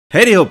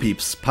Hey ho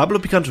peeps,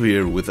 PabloPicanto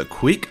here with a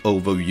quick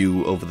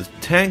overview over the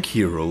tank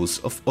heroes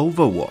of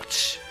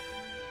Overwatch.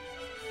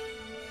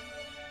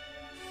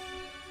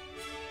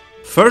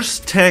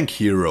 First tank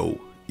hero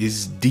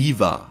is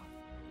D.Va.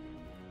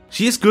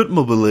 She has good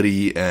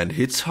mobility and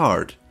hits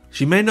hard.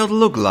 She may not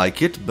look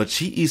like it, but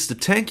she is the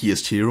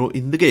tankiest hero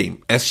in the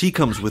game, as she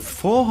comes with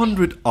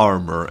 400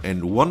 armor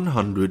and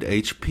 100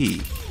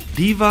 HP.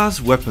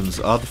 D.Va's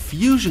weapons are the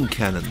fusion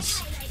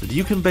cannons that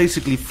you can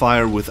basically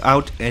fire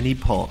without any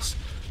pause,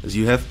 as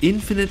you have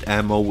infinite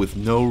ammo with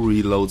no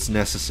reloads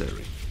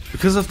necessary.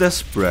 Because of their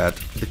spread,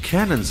 the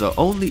cannons are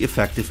only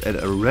effective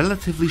at a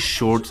relatively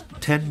short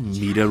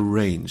 10-meter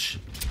range.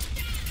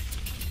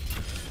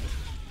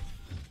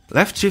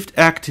 Left shift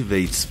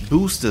activates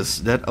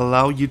boosters that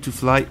allow you to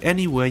fly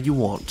anywhere you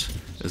want,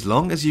 as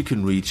long as you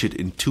can reach it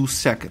in 2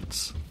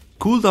 seconds.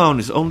 Cooldown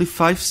is only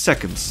 5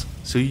 seconds,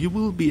 so you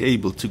will be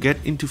able to get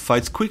into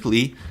fights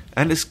quickly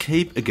and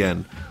escape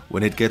again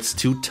when it gets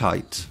too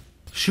tight.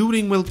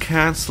 Shooting will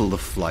cancel the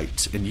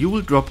flight and you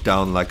will drop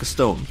down like a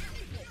stone.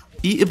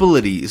 E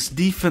ability is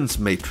Defense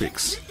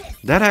Matrix.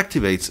 That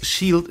activates a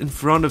shield in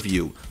front of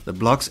you that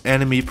blocks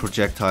enemy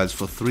projectiles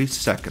for 3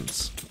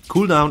 seconds.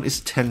 Cooldown is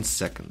 10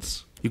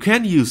 seconds. You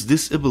can use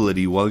this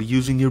ability while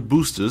using your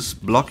boosters,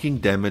 blocking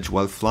damage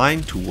while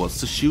flying towards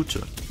the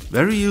shooter.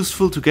 Very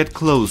useful to get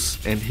close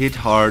and hit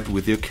hard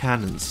with your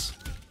cannons.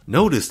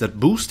 Notice that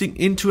boosting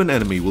into an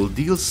enemy will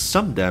deal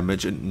some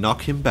damage and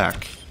knock him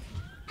back.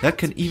 That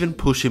can even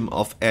push him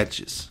off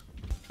edges.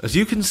 As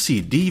you can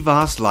see,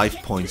 D.Va's life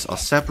points are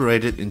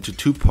separated into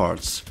 2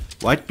 parts,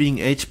 white being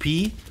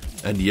HP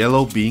and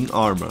yellow being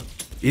armor.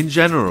 In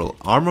general,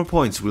 armor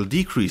points will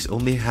decrease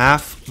only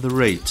half the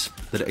rate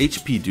that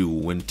HP do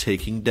when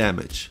taking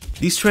damage.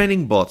 These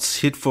training bots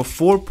hit for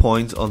 4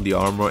 points on the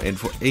armor and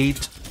for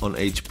 8 on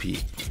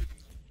HP.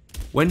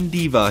 When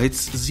D.Va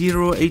hits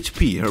 0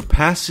 HP, her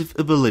passive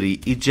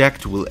ability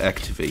Eject will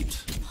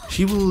activate.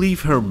 She will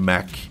leave her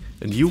mech,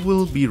 and you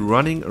will be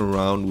running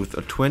around with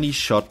a 20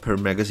 shot per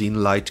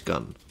magazine light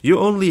gun. You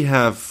only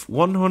have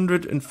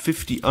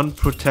 150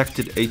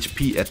 unprotected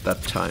HP at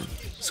that time,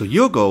 so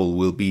your goal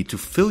will be to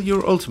fill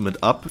your ultimate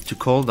up to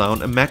call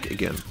down a mech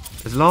again.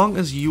 As long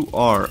as you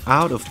are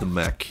out of the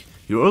mech,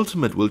 your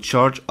ultimate will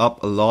charge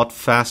up a lot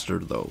faster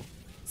though.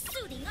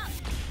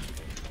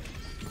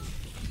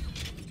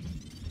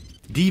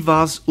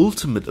 D.Va's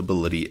ultimate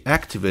ability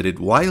activated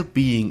while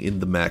being in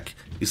the mech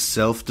is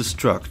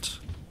self-destruct.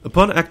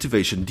 Upon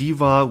activation,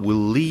 D.Va will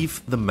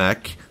leave the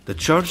mech that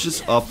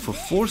charges up for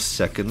 4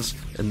 seconds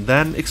and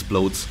then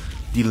explodes,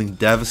 dealing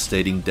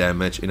devastating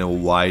damage in a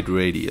wide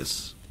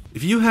radius.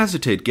 If you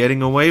hesitate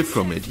getting away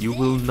from it, you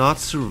will not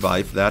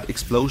survive that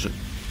explosion.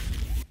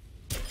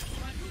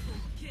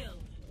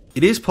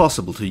 It is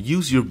possible to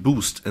use your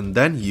boost and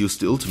then use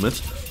the ultimate,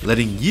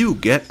 letting you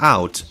get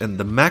out and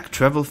the mech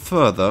travel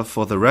further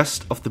for the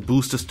rest of the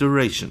booster's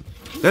duration.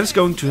 That is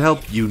going to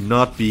help you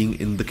not being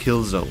in the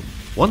kill zone.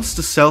 Once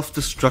the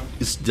self-destruct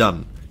is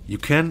done, you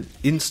can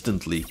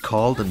instantly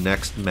call the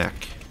next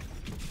mech.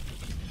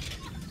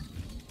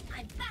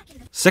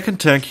 Second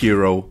tank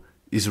hero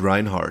is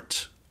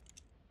Reinhardt.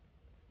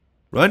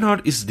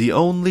 Reinhardt is the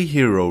only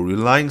hero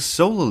relying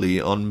solely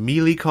on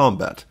melee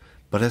combat,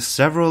 but has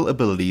several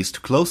abilities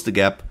to close the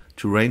gap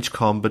to range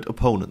combat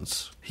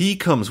opponents. He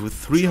comes with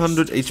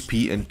 300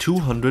 HP and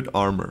 200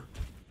 armor.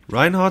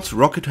 Reinhardt's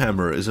rocket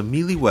hammer is a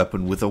melee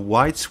weapon with a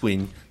wide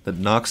swing that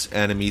knocks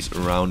enemies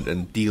around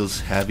and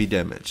deals heavy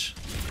damage.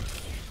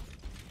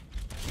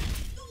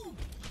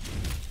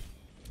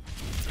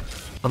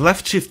 On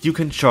left shift you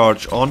can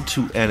charge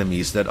onto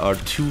enemies that are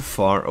too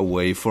far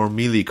away for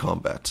melee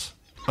combat.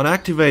 On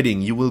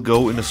activating you will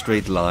go in a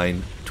straight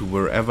line to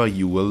wherever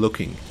you were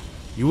looking.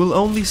 You will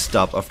only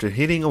stop after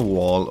hitting a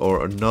wall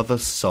or another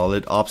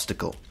solid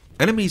obstacle.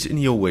 Enemies in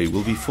your way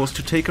will be forced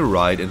to take a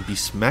ride and be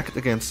smacked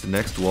against the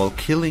next wall,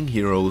 killing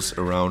heroes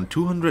around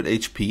 200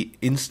 HP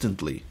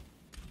instantly.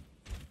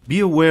 Be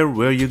aware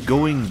where you're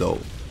going though,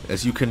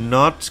 as you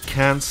cannot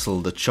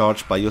cancel the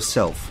charge by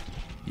yourself.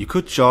 You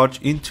could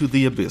charge into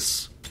the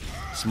abyss.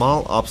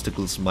 Small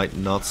obstacles might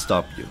not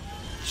stop you.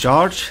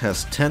 Charge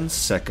has 10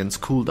 seconds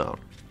cooldown.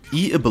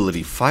 E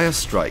ability Fire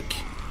Strike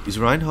is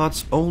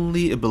Reinhardt's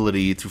only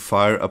ability to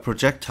fire a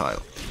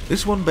projectile.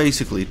 This one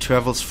basically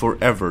travels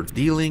forever,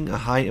 dealing a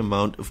high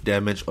amount of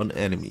damage on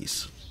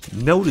enemies.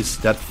 Notice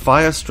that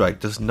Fire Strike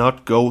does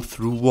not go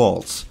through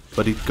walls,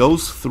 but it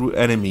goes through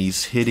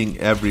enemies, hitting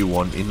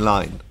everyone in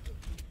line.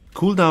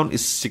 Cooldown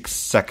is 6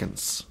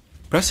 seconds.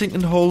 Pressing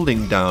and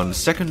holding down the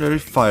secondary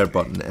fire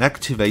button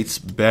activates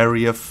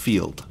Barrier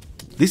Field.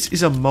 This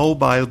is a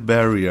mobile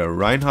barrier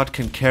Reinhardt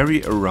can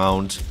carry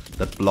around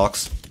that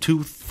blocks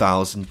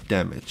 2000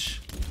 damage.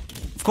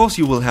 Of course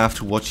you will have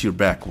to watch your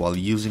back while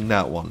using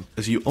that one,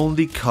 as you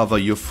only cover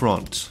your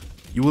front.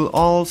 You will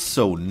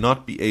also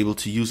not be able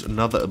to use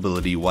another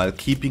ability while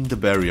keeping the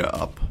barrier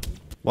up.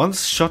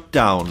 Once shot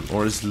down,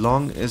 or as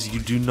long as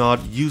you do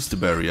not use the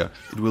barrier,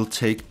 it will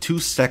take 2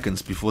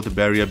 seconds before the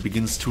barrier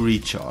begins to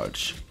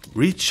recharge.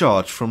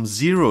 Recharge from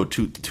 0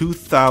 to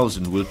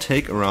 2000 will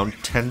take around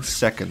 10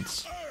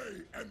 seconds.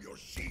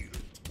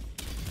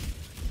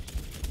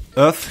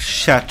 Earth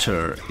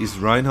Shatter is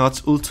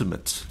Reinhardt's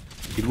ultimate.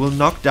 It will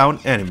knock down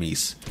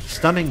enemies,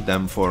 stunning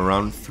them for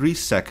around 3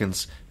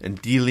 seconds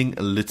and dealing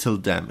a little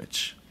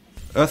damage.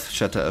 Earth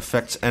Shatter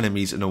affects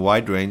enemies in a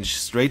wide range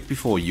straight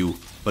before you,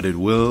 but it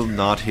will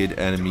not hit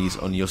enemies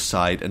on your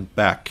side and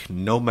back,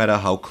 no matter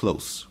how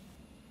close.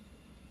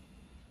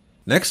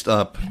 Next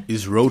up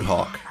is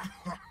Roadhog.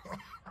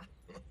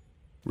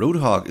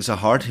 Roadhog is a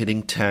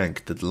hard-hitting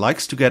tank that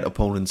likes to get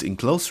opponents in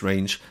close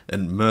range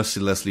and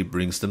mercilessly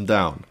brings them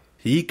down.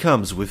 He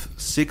comes with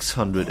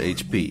 600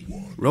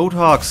 HP.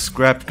 Roadhog's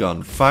scrap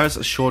gun fires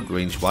a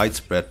short-range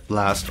widespread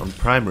blast on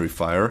primary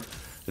fire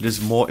that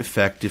is more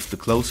effective the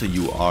closer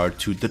you are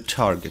to the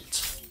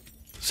target.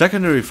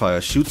 Secondary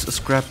fire shoots a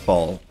scrap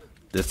ball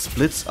that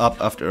splits up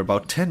after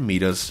about 10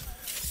 meters,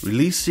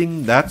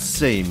 releasing that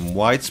same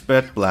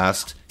widespread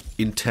blast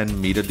in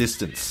 10-meter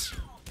distance.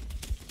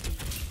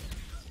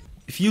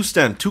 If you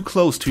stand too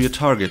close to your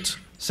target,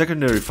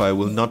 secondary fire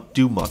will not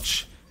do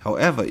much.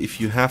 However,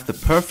 if you have the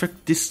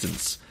perfect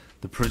distance,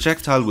 the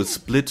projectile will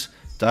split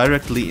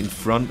directly in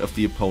front of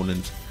the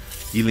opponent,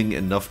 dealing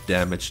enough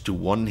damage to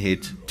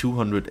one-hit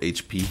 200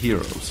 HP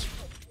heroes.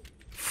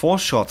 4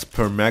 shots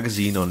per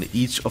magazine on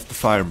each of the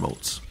fire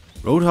modes.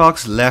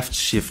 Roadhog's left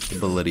shift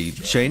ability,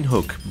 Chain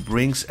Hook,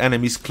 brings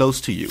enemies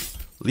close to you,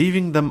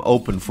 leaving them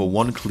open for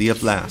one clear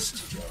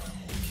blast.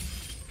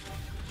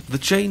 The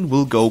chain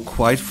will go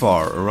quite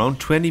far, around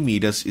 20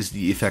 meters is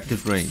the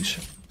effective range.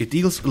 It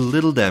deals a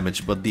little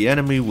damage, but the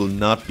enemy will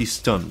not be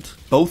stunned.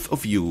 Both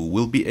of you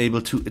will be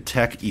able to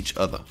attack each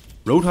other.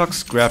 Roadhog's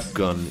scrap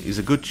gun is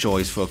a good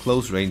choice for a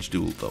close range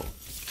duel though.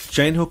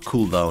 Chain Hook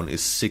cooldown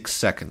is 6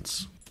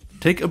 seconds.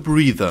 Take a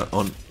breather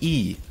on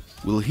E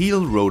will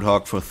heal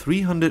Roadhog for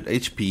 300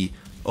 HP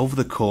over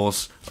the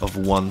course of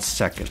 1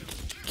 second.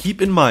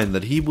 Keep in mind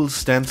that he will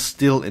stand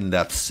still in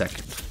that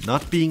second,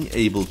 not being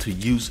able to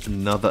use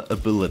another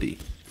ability.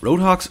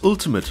 Roadhog's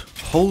ultimate,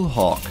 Whole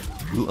Hog,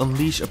 will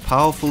unleash a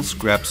powerful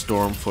scrap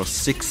storm for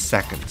 6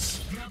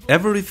 seconds.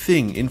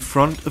 Everything in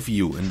front of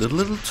you and a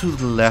little to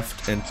the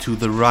left and to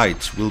the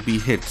right will be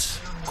hit,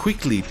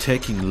 quickly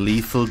taking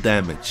lethal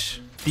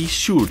damage. Be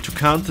sure to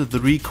counter the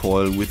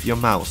recoil with your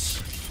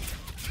mouse.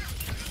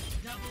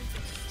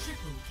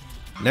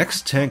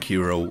 Next tank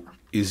hero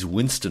is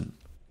Winston.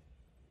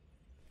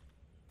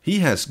 He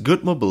has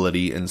good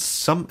mobility and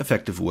some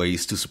effective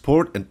ways to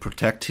support and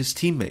protect his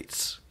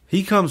teammates.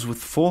 He comes with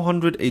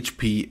 400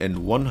 HP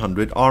and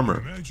 100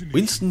 armor.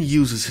 Winston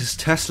uses his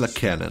Tesla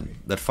cannon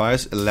that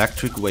fires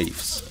electric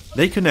waves.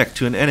 They connect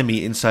to an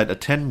enemy inside a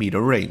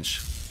 10-meter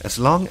range. As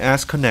long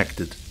as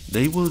connected,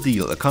 they will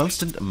deal a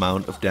constant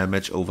amount of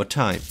damage over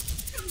time.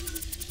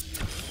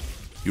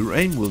 Your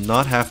aim will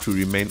not have to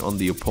remain on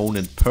the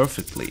opponent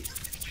perfectly.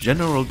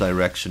 General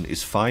direction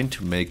is fine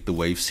to make the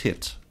waves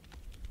hit.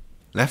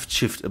 Left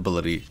shift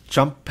ability,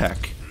 Jump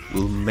Pack,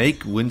 will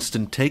make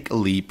Winston take a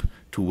leap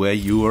to where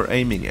you are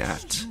aiming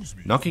at,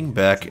 knocking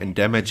back and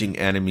damaging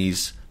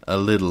enemies a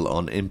little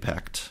on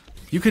impact.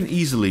 You can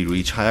easily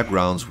reach higher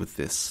grounds with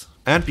this,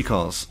 and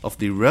because of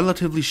the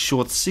relatively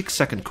short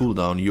 6-second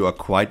cooldown you are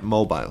quite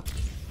mobile.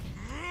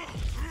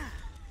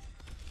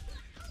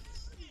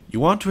 You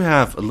want to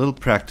have a little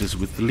practice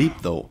with the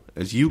leap though,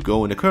 as you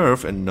go in a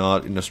curve and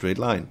not in a straight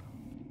line.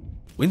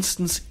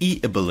 Winston's E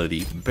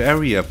ability,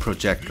 Barrier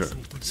Projector,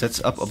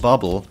 sets up a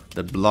bubble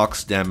that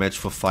blocks damage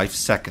for 5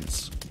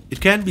 seconds. It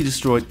can be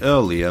destroyed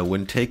earlier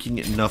when taking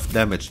enough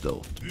damage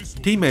though.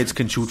 Teammates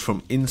can shoot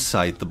from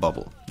inside the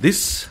bubble.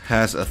 This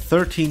has a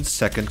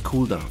 13-second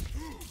cooldown.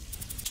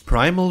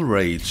 Primal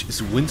Rage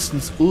is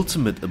Winston's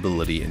ultimate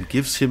ability and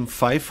gives him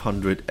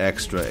 500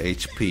 extra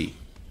HP.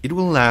 It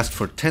will last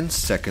for 10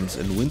 seconds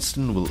and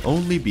Winston will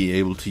only be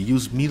able to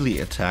use melee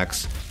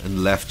attacks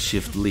and left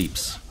shift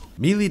leaps.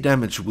 Melee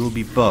damage will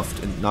be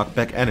buffed and knock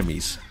back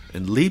enemies,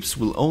 and leaps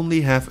will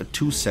only have a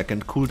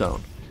 2-second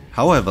cooldown.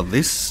 However,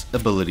 this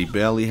ability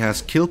barely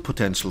has kill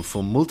potential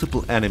for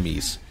multiple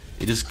enemies.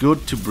 It is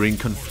good to bring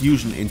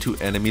confusion into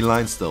enemy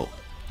lines though.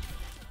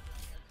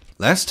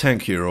 Last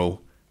tank hero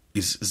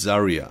is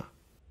Zarya.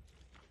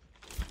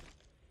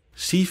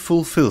 She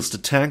fulfills the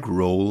tank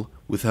role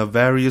with her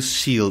various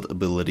shield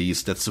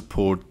abilities that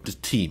support the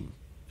team.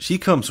 She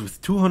comes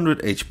with 200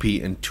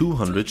 HP and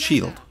 200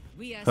 shield.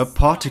 Her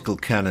particle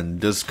cannon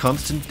does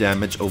constant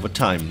damage over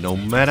time, no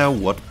matter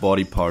what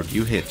body part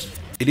you hit.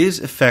 It is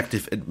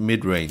effective at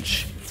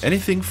mid-range.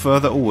 Anything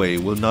further away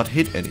will not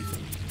hit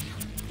anything.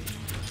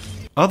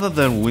 Other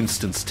than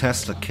Winston's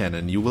Tesla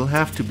cannon, you will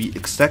have to be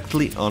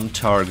exactly on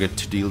target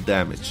to deal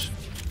damage.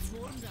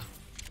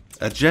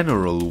 A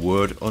general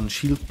word on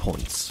shield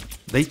points.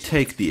 They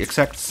take the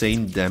exact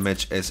same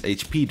damage as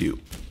HP do.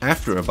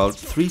 After about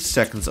 3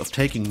 seconds of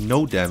taking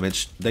no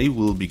damage, they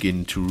will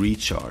begin to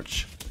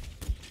recharge.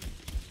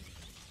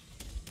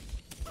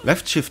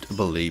 Left shift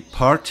ability,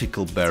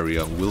 Particle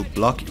Barrier, will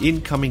block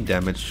incoming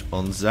damage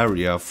on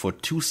Zarya for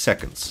 2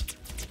 seconds.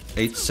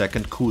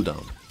 8-second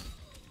cooldown.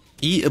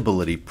 E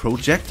ability,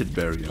 Projected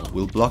Barrier,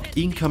 will block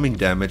incoming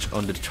damage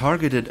on the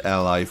targeted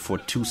ally for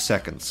 2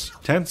 seconds.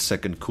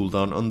 10-second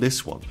cooldown on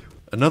this one.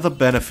 Another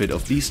benefit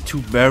of these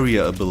two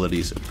barrier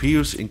abilities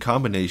appears in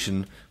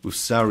combination with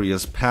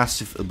Zarya's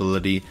passive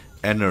ability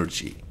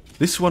Energy.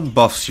 This one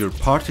buffs your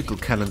particle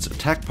cannon's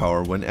attack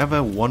power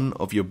whenever one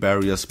of your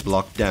barriers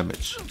block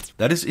damage.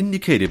 That is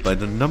indicated by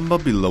the number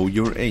below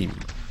your aim.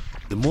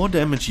 The more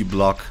damage you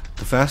block,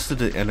 the faster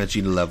the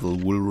energy level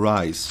will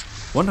rise.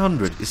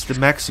 100 is the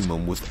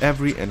maximum, with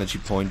every energy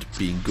point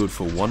being good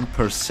for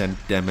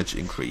 1% damage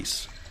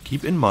increase.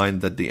 Keep in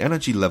mind that the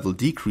energy level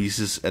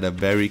decreases at a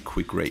very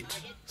quick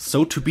rate.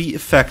 So to be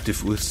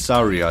effective with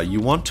Zarya, you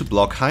want to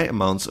block high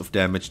amounts of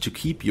damage to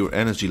keep your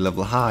energy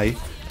level high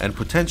and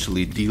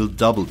potentially deal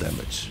double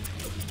damage.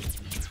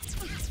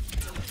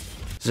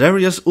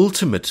 Zarya's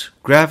ultimate,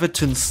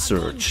 Graviton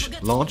Surge,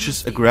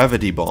 launches a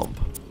gravity bomb.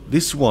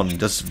 This one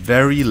does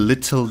very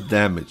little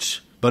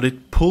damage, but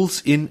it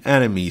pulls in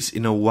enemies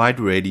in a wide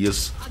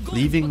radius,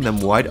 leaving them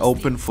wide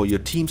open for your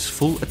team's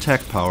full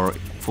attack power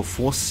for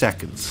 4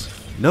 seconds.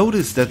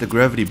 Notice that the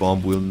gravity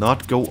bomb will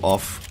not go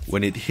off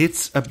when it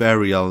hits a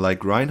barrier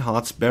like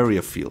Reinhardt's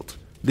barrier field.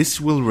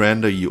 This will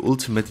render your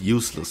ultimate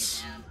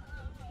useless.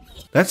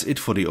 That's it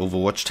for the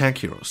Overwatch tank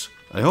heroes.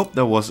 I hope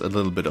there was a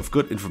little bit of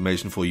good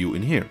information for you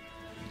in here.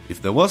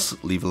 If there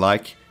was, leave a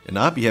like and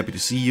I'll be happy to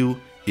see you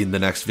in the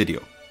next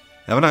video.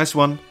 Have a nice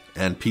one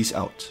and peace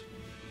out.